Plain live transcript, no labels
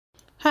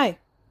Hi,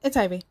 it's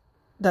Ivy.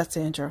 That's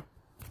the intro.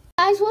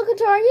 Guys, welcome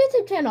to our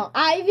YouTube channel,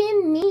 Ivy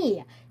and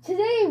me.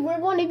 Today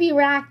we're going to be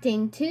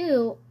reacting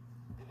to...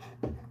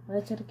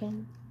 What's it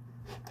again?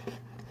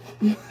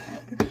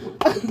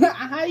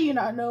 How do you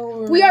not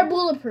know? We Are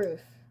Bulletproof.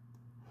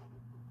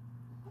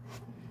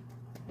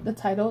 The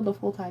title, the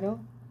full title?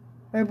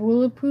 We're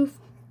Bulletproof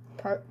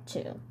Part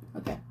 2.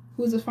 Okay.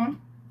 Who's this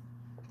from?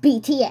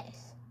 BTS.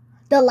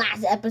 The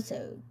last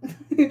episode.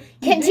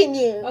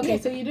 Continue. Okay,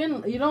 so you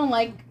don't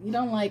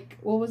like,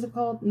 what was it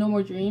called? No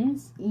More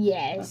Dreams?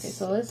 Yes. Okay,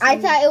 so let's see. I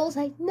thought it was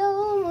like,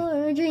 no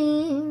more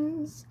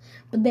dreams.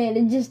 But then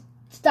it just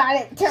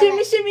started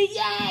turning. Shimmy,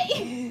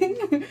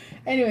 yay!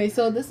 Anyway,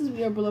 so this is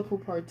We Are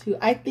Bulletproof Part 2.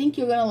 I think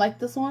you're gonna like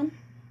this one.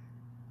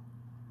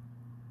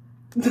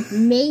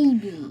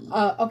 Maybe.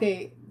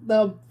 Okay,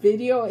 the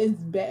video is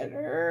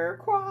better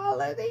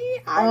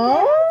quality.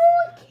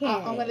 Okay.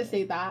 I'm gonna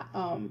say that.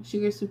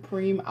 Sugar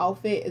Supreme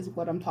outfit is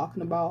what I'm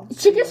talking about.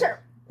 Sugar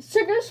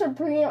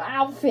Supreme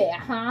outfit,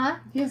 huh?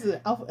 Here's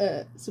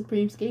a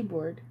Supreme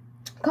skateboard.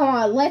 Come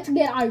on, let's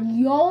get our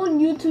own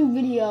YouTube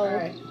video. All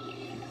right.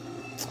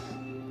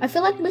 I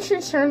feel like we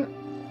should turn.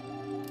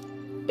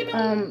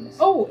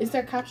 Oh, is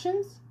there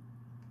captions?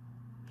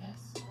 Yes.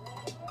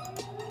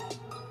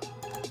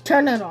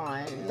 Turn it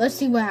on. Let's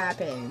see what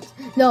happens.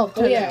 No.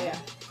 Turn it on. Yeah.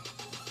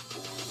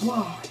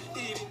 Wow.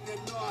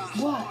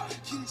 What?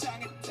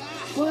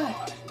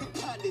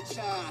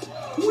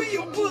 We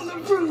are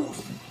bulletproof.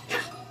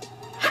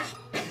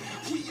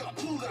 We are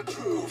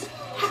bulletproof.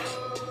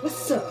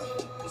 What's up?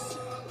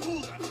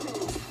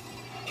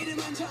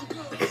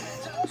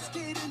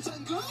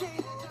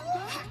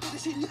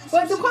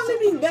 But the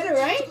quality is better,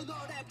 right?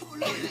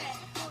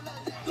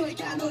 They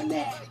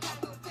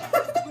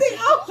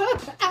all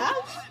have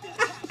abs.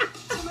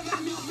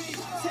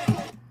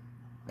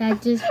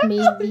 That just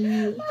made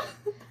me.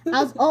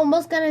 I was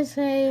almost gonna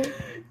say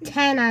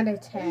 10 out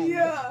of 10.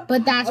 Yeah.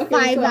 But that's okay,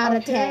 5 so out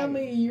of 10.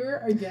 Apparently you're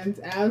against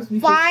abs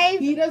because 5.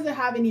 He doesn't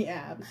have any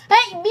abs.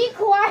 Hey, be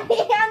quiet.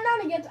 I'm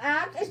not against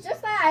abs. It's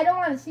just that I don't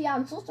want to see it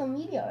on social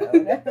media or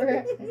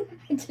whatever.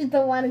 I just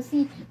don't want to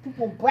see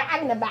people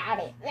bragging about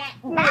it.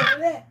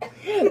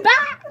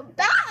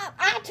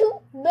 I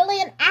 2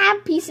 million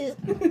ab pieces.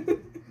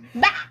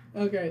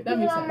 Okay, that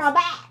makes sense. On my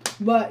back.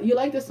 But you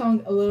like the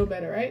song a little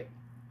better, right?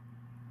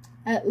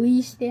 At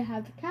least they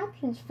have the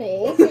captions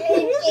fixed.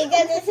 It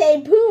doesn't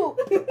say poop.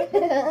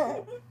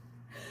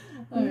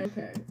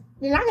 Okay.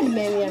 You're not gonna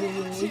ban me on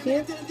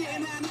YouTube.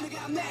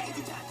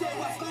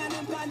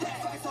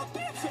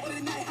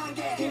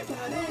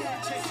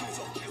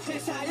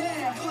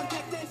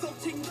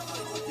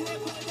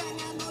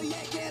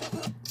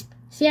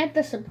 She had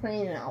the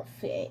Supreme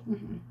outfit.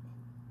 Mm-hmm.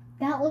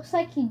 That looks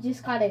like he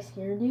just got his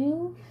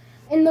hairdo.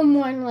 And the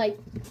one like,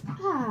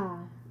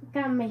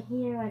 got my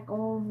hair like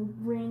all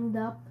ringed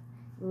up,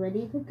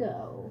 ready to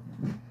go.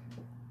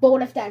 But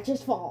what if that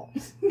just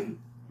falls?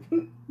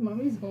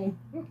 Mommy's home.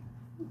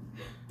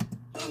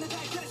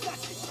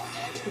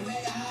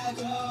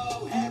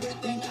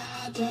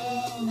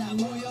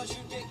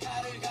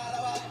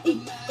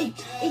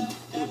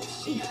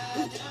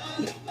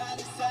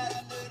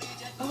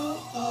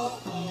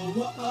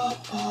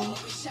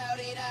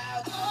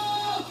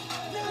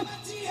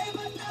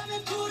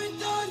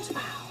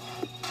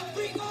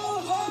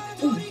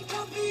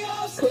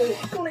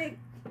 Click.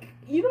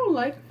 You don't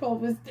like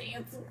Pelvis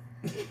dance.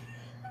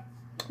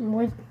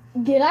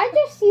 Did I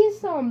just see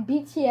some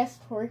BTS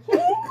twerking?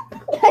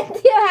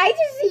 Did I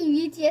just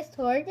see BTS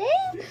twerking?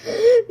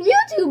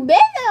 YouTube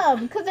banned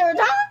them because they were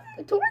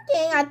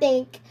twerking, I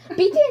think.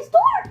 BTS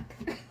twerk!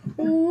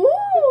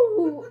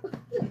 Woo!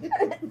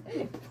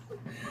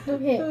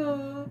 Okay.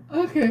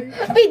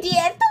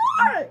 BTS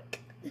twerk!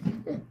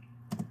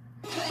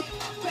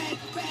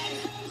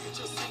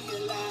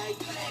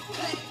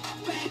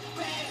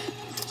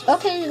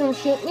 Okay, you're gonna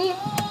shoot me?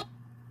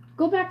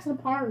 Go back to the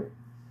part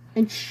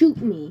and shoot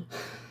me.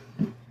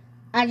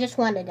 I just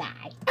want to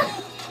die.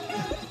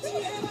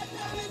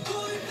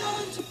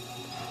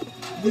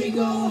 We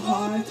go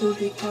hard to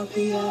be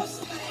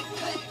copious.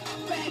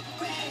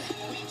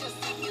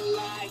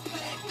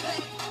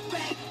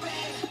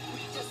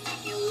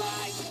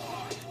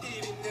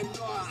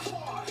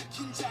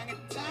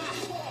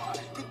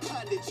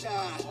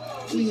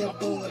 We are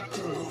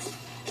bulletproof.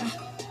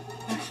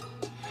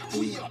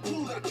 We are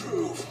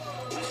bulletproof.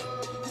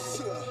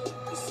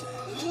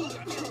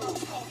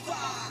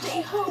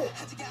 Hey ho!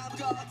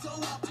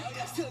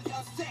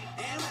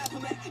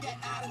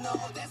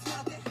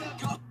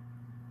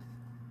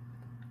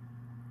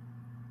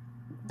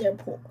 They're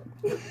poor.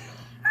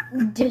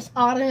 Just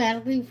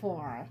automatically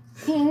poor.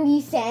 Seeing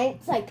these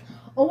cents, like,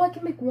 oh, I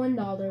can make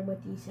 $1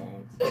 with these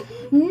cents.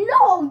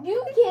 No,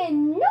 you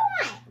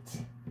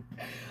cannot.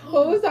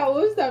 What was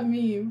that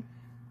meme?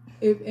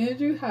 If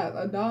Andrew has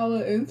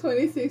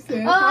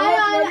 $1.26, how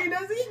much money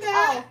does he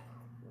get?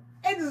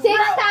 6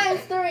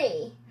 times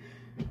 3.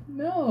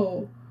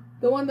 No,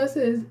 the one that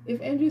says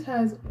if Andrews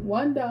has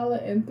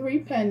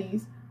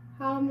 $1.03,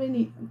 how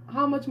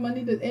much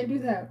money does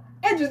Andrews have?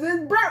 Andrews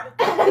is broke.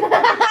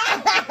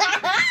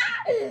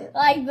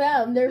 like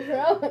them. They're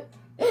pro.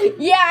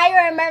 Yeah,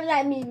 I remember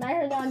that meme. I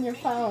heard it on your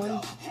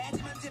phone.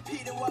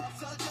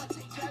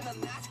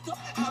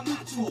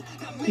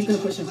 He's gonna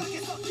push him.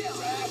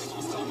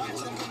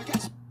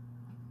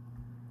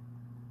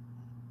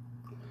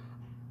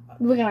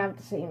 We're gonna have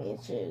the same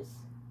issues.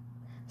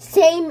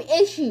 Same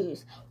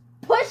issues.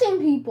 Pushing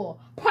people.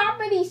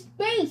 Property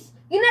space.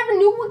 You never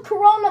knew when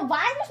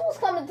coronavirus was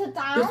coming to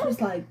town. This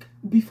was like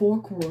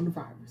before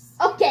coronavirus.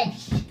 Okay.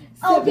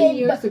 7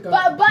 years ago.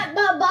 But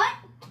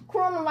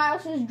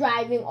coronavirus was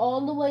driving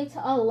all the way to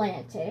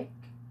Atlantic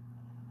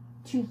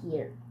to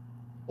here.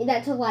 And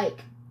that took like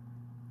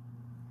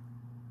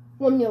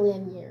 1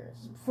 million years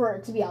for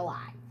it to be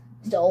alive.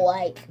 So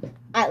like,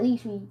 at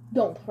least we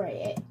don't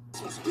pray it.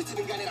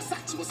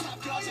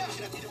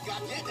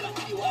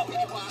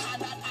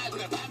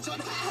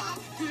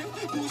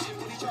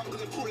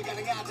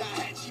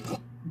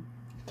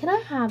 Can I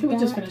have Can that?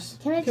 we just finish?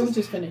 Can we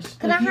just finish?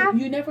 Can like, I have?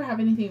 You never have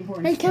anything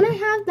important. Hey, can I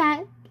have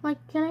that? Like,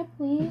 can I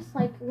please?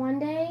 Like, one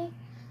day,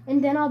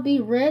 and then I'll be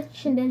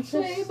rich, and then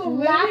just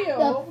slap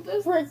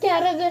the frick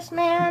out of this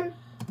man.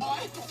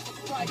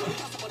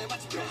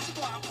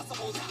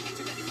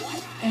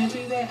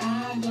 Everywhere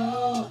I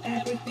go,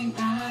 everything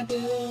I do,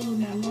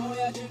 now more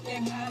you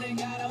think I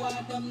gotta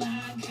walk the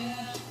line,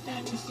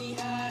 and you see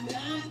how I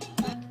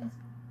done.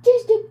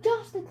 Just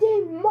a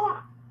damn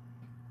mark.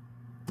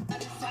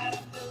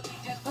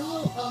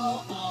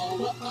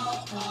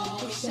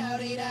 Oh,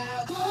 shout it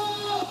out.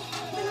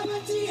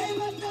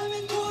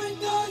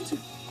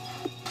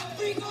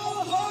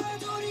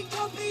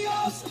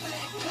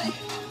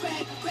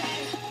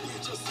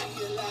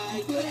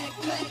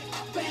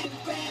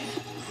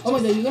 Oh my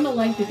god, you're gonna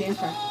like the dance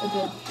track,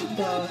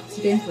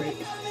 the dance break.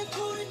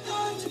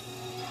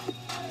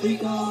 We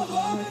go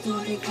hard till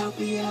they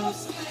copy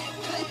us.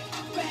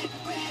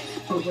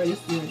 Oh, ready?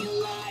 Ready.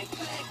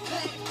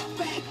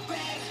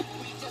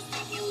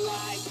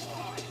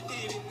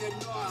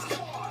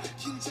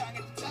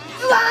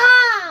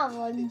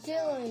 Wow, I'm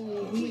doing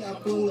it. We are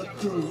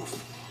bulletproof.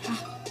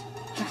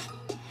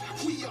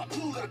 We are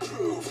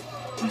bulletproof.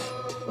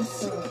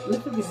 What's up?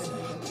 Look at this.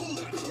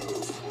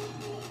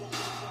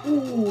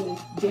 Ooh,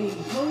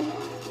 J-Ho.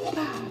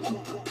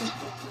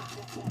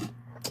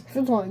 First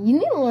of all, you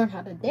need to learn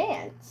how to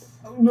dance.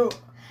 Oh, no.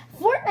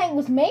 Fortnite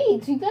was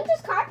made, so you could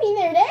just copy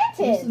their dances.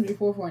 This is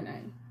before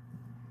Fortnite.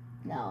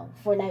 No,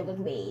 Fortnite was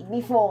made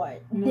before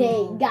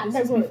they got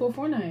their group. Before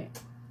Fortnite.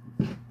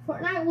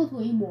 Fortnite was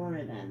way more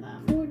than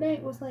them.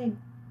 Fortnite was like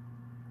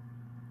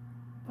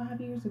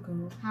 5 years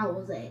ago. How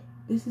was it?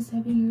 This is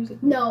 7 years ago.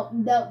 No,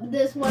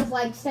 this was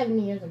like 7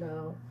 years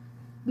ago.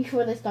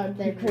 Before they started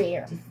their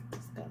career.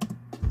 Just go.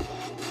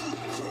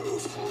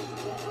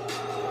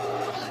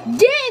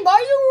 Dang,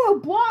 are you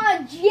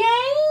LeBron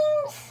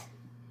James?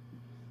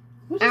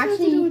 What does Actually,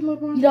 that have to do with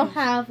LeBron you don't James?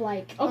 have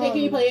like Okay, can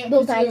you play it?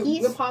 those You're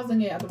Nikes?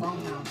 pausing it at the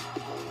wrong time.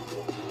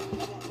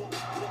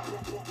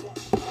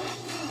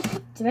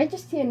 Did I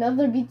just see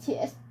another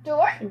BTS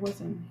store? It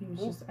wasn't. He was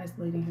just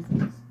isolating his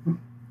voice.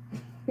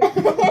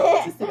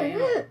 Just sit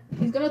down.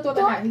 He's gonna throw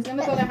the hat. He's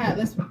gonna throw the hat.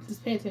 Let's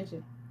just pay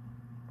attention.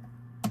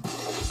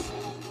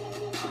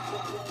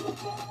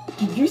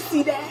 Did you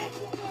see that?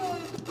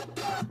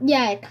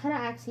 Yeah, it kind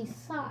of actually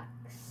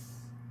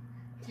sucks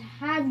to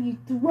have you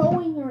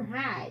throwing your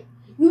hat.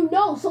 You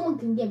know someone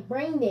can get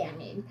brain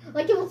damage.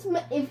 Like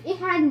if it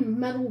had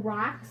metal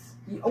rocks.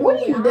 What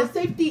are you, the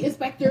safety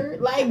inspector?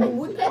 Like,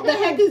 what the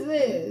heck is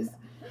this?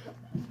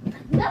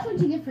 That's what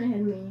you get for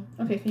hitting me.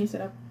 Okay, can you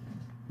sit up?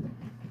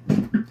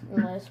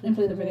 Unless we And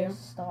play the can video.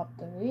 just stop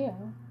the video.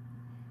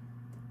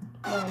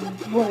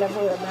 We'll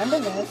never remember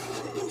this.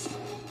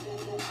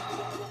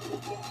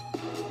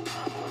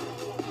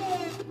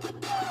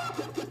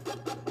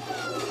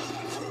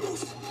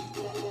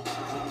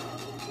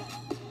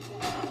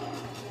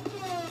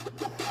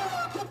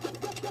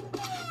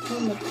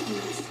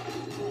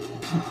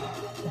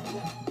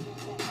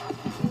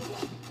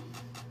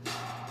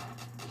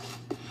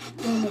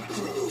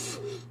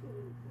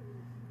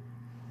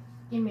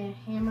 Give me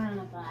a hammer and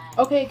a bat.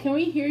 Okay, can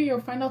we hear your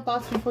final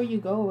thoughts before you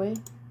go away?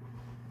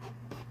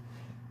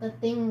 The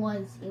thing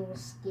was, it was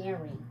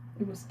scary.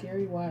 It was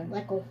scary. Why?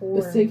 Like a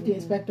horror. The safety movie.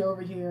 inspector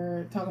over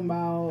here talking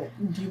about,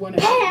 do you want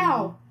to...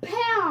 Pow!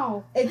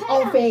 Pow! It's pow.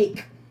 all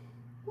fake.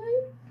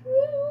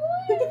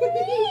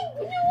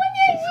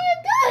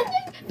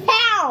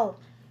 Pow!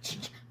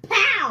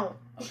 Pow!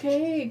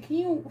 Okay, can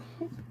you...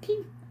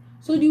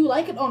 So do you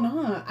like it or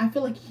not? I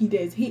feel like he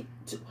does.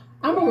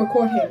 I'm gonna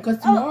record him because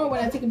tomorrow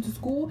when I take him to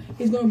school,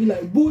 he's gonna be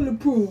like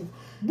bulletproof.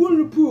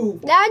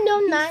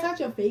 He's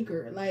such a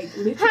faker. Like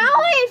literally,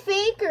 How a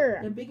faker?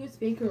 the biggest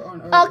faker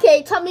on earth.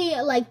 Okay, tell me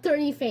like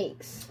 30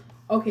 fakes.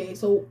 Okay,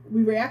 so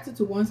we reacted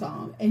to one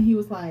song and he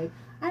was like,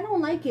 I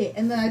don't like it.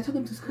 And then I took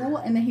him to school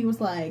and then he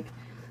was like,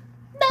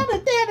 da, da,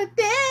 da, da,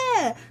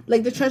 da.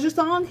 Like the Treasure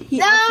song.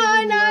 No,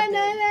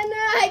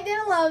 I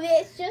didn't love it.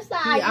 It's just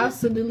that He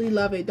absolutely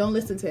love it. Don't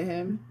listen to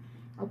him.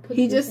 I'll put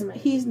He this just in my-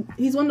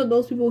 he's one of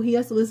those people. He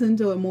has to listen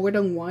to it more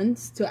than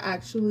once to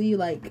actually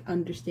like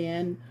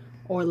understand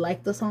or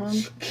like the song.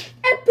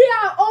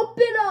 FBI,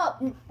 open up!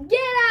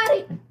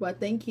 But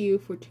thank you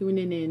for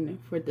tuning in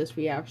for this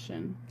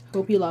reaction.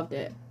 Hope you loved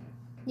it.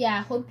 Yeah,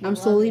 I hope you I'm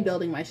loved slowly it.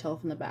 building my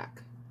shelf in the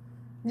back.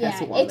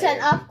 Yeah, it's an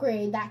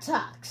upgrade that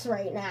sucks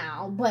right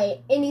now,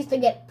 but it needs to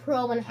get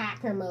pro and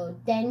hacker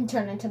mode, then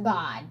turn into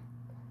God.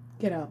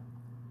 Get out.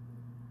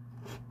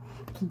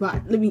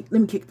 But let me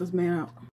kick this man out.